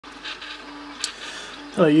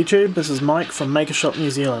Hello YouTube, this is Mike from Makershop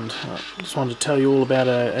New Zealand. I just wanted to tell you all about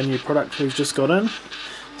a new product we've just got in.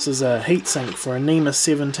 This is a heatsink for a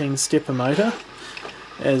NEMA17 stepper motor,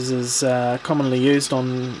 as is commonly used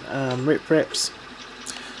on rep wraps.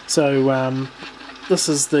 So this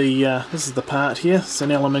is the part here. It's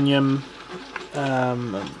an aluminium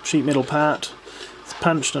sheet metal part. It's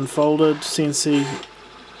punched and folded, CNC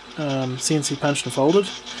punched and folded.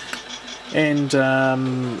 And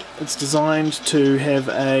it's designed to have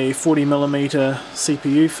a 40mm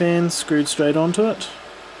CPU fan screwed straight onto it.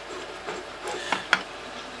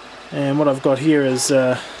 And what I've got here is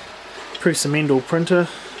a Prusa-Mendel printer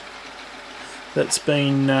that's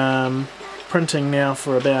been printing now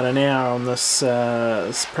for about an hour on this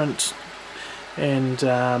print. And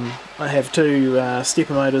I have two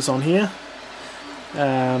stepper motors on here.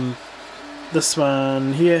 This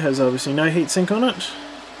one here has obviously no heatsink on it.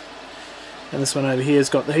 And this one over here has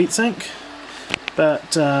got the heatsink,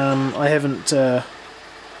 but I haven't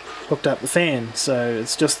hooked up the fan, so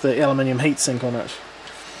it's just the aluminium heatsink on it.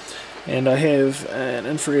 And I have an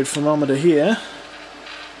infrared thermometer here,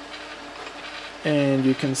 and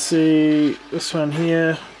you can see this one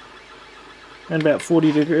here around about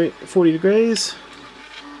 40 degrees,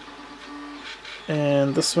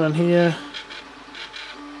 and this one here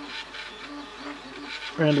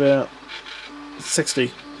around about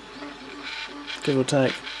 60. Give or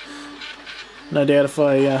take. No doubt if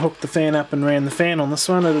I hooked the fan up and ran the fan on this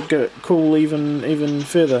one, it'd get cool even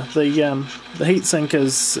further. The heatsink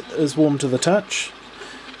is warm to the touch,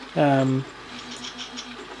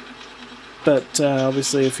 but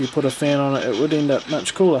obviously if you put a fan on it, it would end up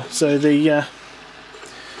much cooler. So you'll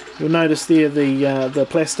notice there the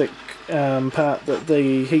plastic part that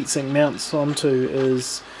the heatsink mounts onto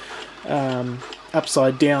is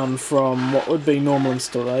upside down from what would be normal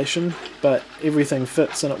installation, but everything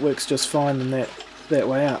fits and it works just fine in that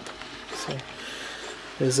way up. So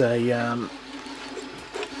there's a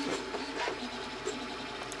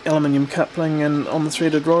aluminium coupling and on the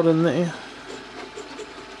threaded rod in there,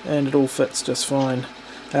 and it all fits just fine.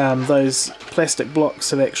 Those plastic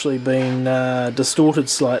blocks have actually been distorted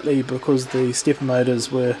slightly because the stepper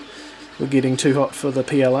motors were getting too hot for the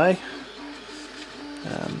PLA,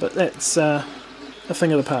 but that's a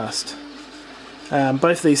thing of the past.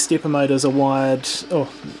 Both these stepper motors are wired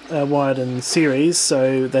in series,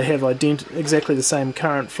 so they have exactly the same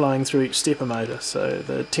current flowing through each stepper motor, so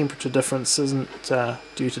the temperature difference isn't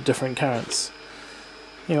due to different currents.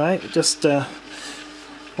 Anyway, just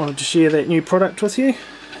wanted to share that new product with you.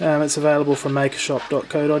 It's available from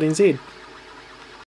makershop.co.nz.